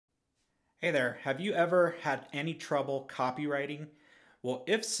Hey there, have you ever had any trouble copywriting? Well,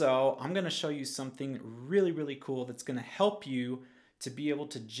 if so, I'm going to show you something really cool that's going to help you to be able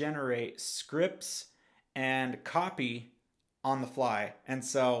to generate scripts and copy on the fly. And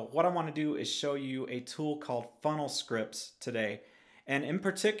so, what I want to do is show you a tool called Funnel Scripts today. And in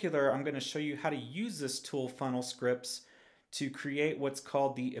particular, I'm going to show you how to use this tool, Funnel Scripts, to create what's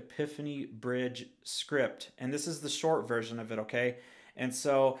called the Epiphany Bridge Script. And this is the short version of it, okay? And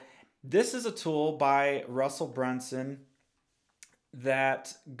so, this is a tool by Russell Brunson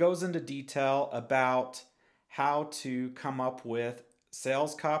that goes into detail about how to come up with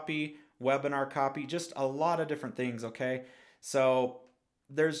sales copy, webinar copy, just a lot of different things, okay? So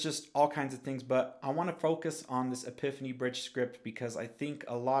there's just all kinds of things, but I want to focus on this Epiphany Bridge script because I think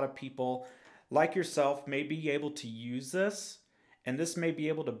a lot of people like yourself may be able to use this, and this may be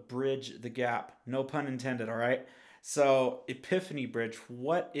able to bridge the gap. No pun intended, all right? So Epiphany Bridge,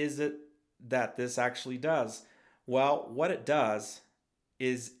 what is it that this actually does? Well, what it does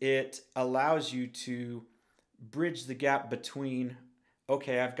is it allows you to bridge the gap between,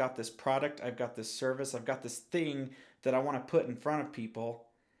 okay, I've got this product, I've got this service, I've got this thing that I want to put in front of people,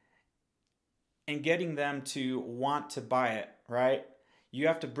 and getting them to want to buy it, right? You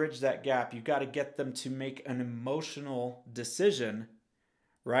have to bridge that gap. You've got to get them to make an emotional decision,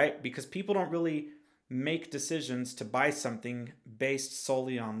 right? Because people don't really make decisions to buy something based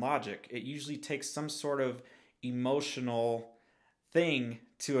solely on logic. It usually takes some sort of emotional thing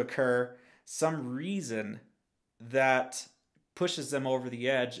to occur, some reason that pushes them over the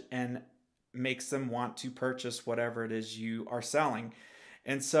edge and makes them want to purchase whatever it is you are selling.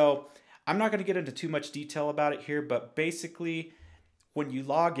 And so I'm not going to get into too much detail about it here, but basically when you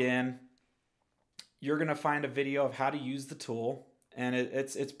log in, you're going to find a video of how to use the tool. And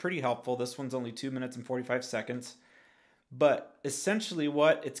it's pretty helpful. This one's only 2 minutes and 45 seconds. But essentially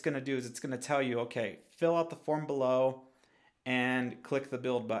what it's going to do is it's going to tell you, okay, fill out the form below and click the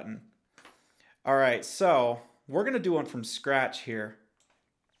build button. All right, so we're going to do one from scratch here.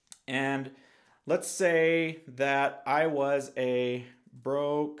 And let's say that I was a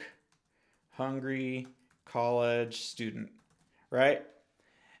broke, hungry college student, right?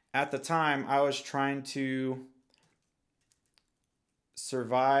 At the time, I was trying to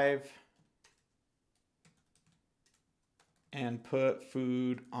survive and put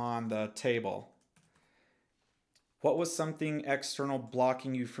food on the table. What was something external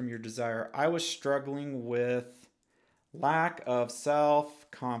blocking you from your desire? I was struggling with lack of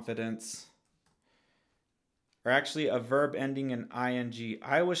self-confidence, or actually a verb ending in ing.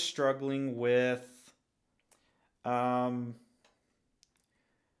 I was struggling with finding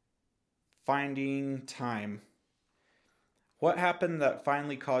time. What happened that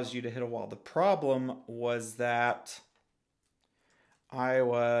finally caused you to hit a wall? The problem was that I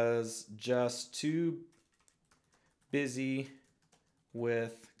was just too busy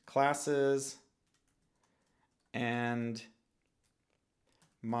with classes and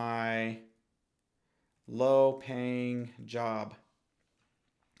my low-paying job.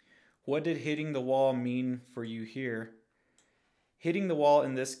 What did hitting the wall mean for you here? Hitting the wall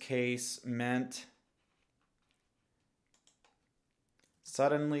in this case meant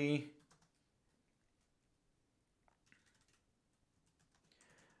suddenly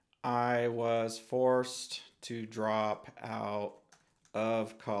I was forced to drop out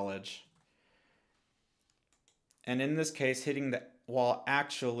of college. And in this case, hitting the wall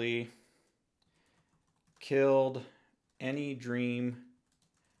actually killed any dream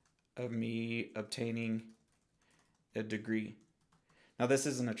of me obtaining a degree. Now, this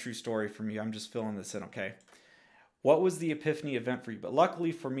isn't a true story for me. I'm just filling this in, okay? What was the epiphany event for you? But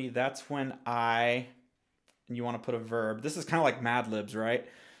luckily for me, that's when and you want to put a verb. This is kind of like Mad Libs, right?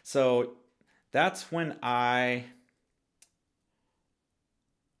 So that's when I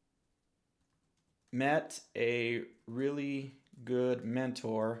met a really good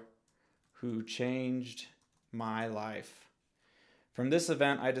mentor who changed my life. From this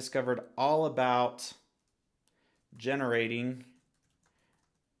event, I discovered all about generating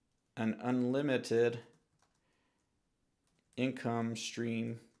an unlimited income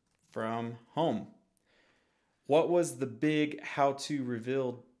stream from home. What was the big how-to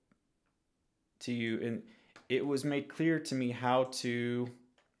revealed to you? And it was made clear to me how to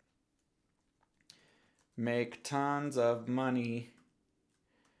make tons of money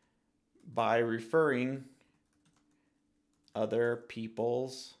by referring other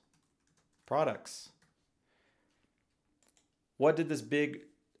people's products. What did this big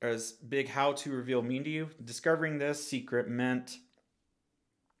how-to reveal mean to you? Discovering this secret meant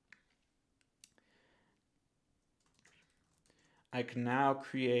I can now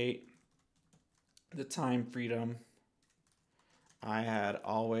create the time freedom I had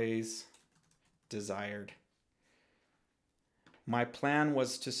always desired. My plan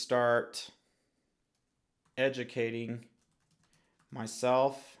was to start educating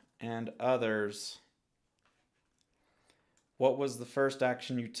myself and others. What was the first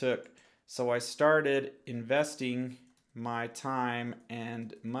action you took? So I started investing my time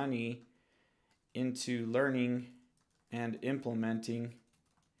and money into learning and implementing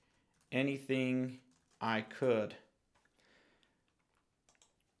anything I could.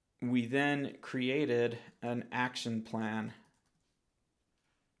 We then created an action plan.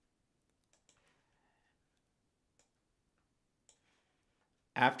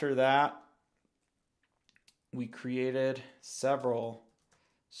 After that, we created several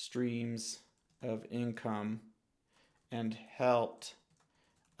streams of income and helped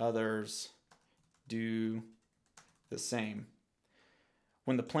others do the same.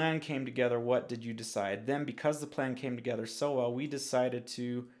 When the plan came together, what did you decide? Then, because the plan came together so well, we decided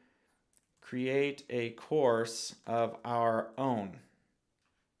to create a course of our own.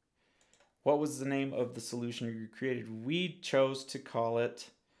 What was the name of the solution you created? We chose to call it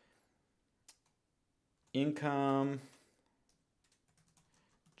Income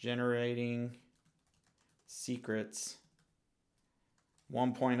Generating Secrets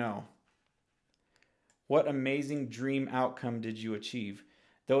 1.0. What amazing dream outcome did you achieve?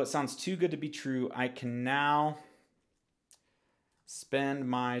 Though it sounds too good to be true, I can now spend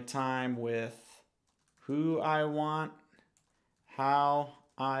my time with who I want, how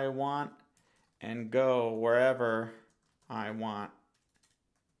I want, and go wherever I want,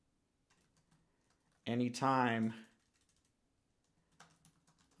 anytime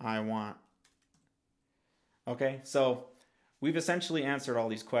I want. Okay, so we've essentially answered all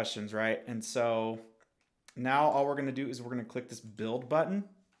these questions, right? And so now all we're going to do is we're going to click this build button.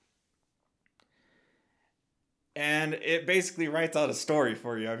 And it basically writes out a story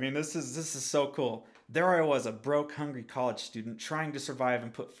for you. I mean, this is so cool. There I was, a broke, hungry college student trying to survive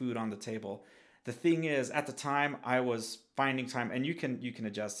and put food on the table. The thing is, at the time, I was finding time, and you can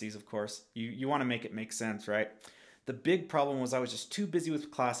adjust these, of course. You want to make it make sense, right? The big problem was I was just too busy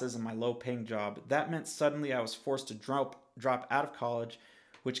with classes and my low-paying job. That meant suddenly I was forced to drop out of college,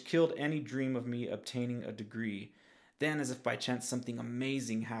 which killed any dream of me obtaining a degree. Then, as if by chance, something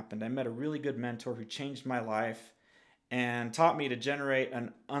amazing happened. I met a really good mentor who changed my life and taught me to generate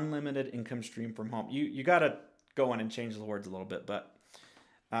an unlimited income stream from home. You got to go in and change the words a little bit, but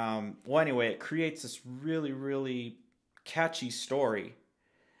well, anyway, it creates this really, really catchy story.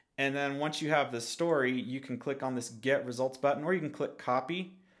 And then once you have this story, you can click on this Get Results button, or you can click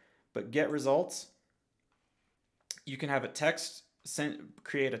Copy. But Get Results, you can have a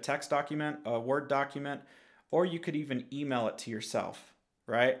create a text document, a Word document, or you could even email it to yourself,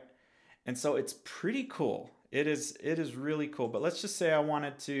 right? And so it's pretty cool. It is really cool. But let's just say I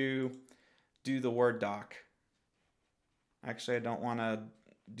wanted to do the Word doc. Actually, I don't want to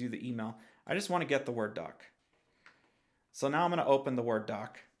do the email. I just want to get the Word doc. So now I'm going to open the Word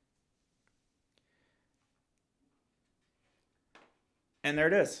doc. And there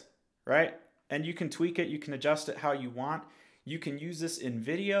it is, right? And you can tweak it. You can adjust it how you want. You can use this in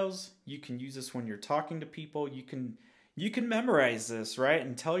videos. You can use this when you're talking to people. You can memorize this, right?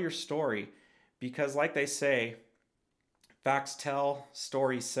 And tell your story. Because like they say, facts tell,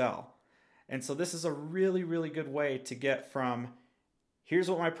 stories sell. And so this is a really, really good way to get from here's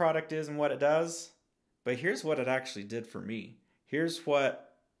what my product is and what it does, but here's what it actually did for me. Here's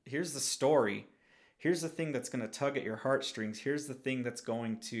the story. Here's the thing that's going to tug at your heartstrings. Here's the thing that's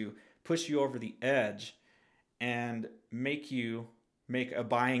going to push you over the edge and make you make a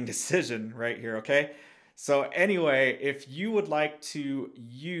buying decision right here, okay? So anyway, if you would like to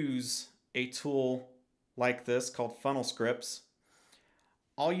use a tool like this called Funnel Scripts,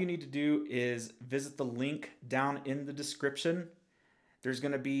 all you need to do is visit the link down in the description. There's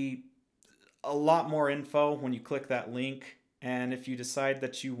going to be a lot more info when you click that link. And if you decide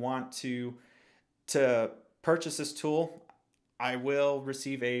that you want to purchase this tool, I will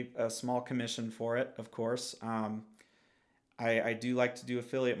receive a small commission for it, of course. I do like to do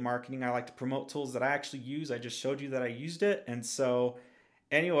affiliate marketing. I like to promote tools that I actually use. I just showed you that I used it. And so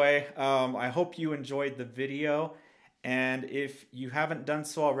anyway, I hope you enjoyed the video. And if you haven't done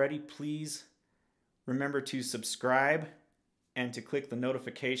so already, please remember to subscribe and to click the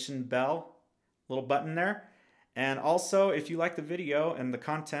notification bell, little button there. And also, if you like the video and the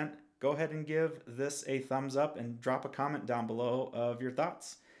content, go ahead and give this a thumbs up and drop a comment down below of your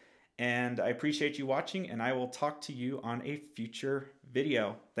thoughts. And I appreciate you watching, and I will talk to you on a future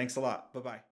video. Thanks a lot. Bye-bye.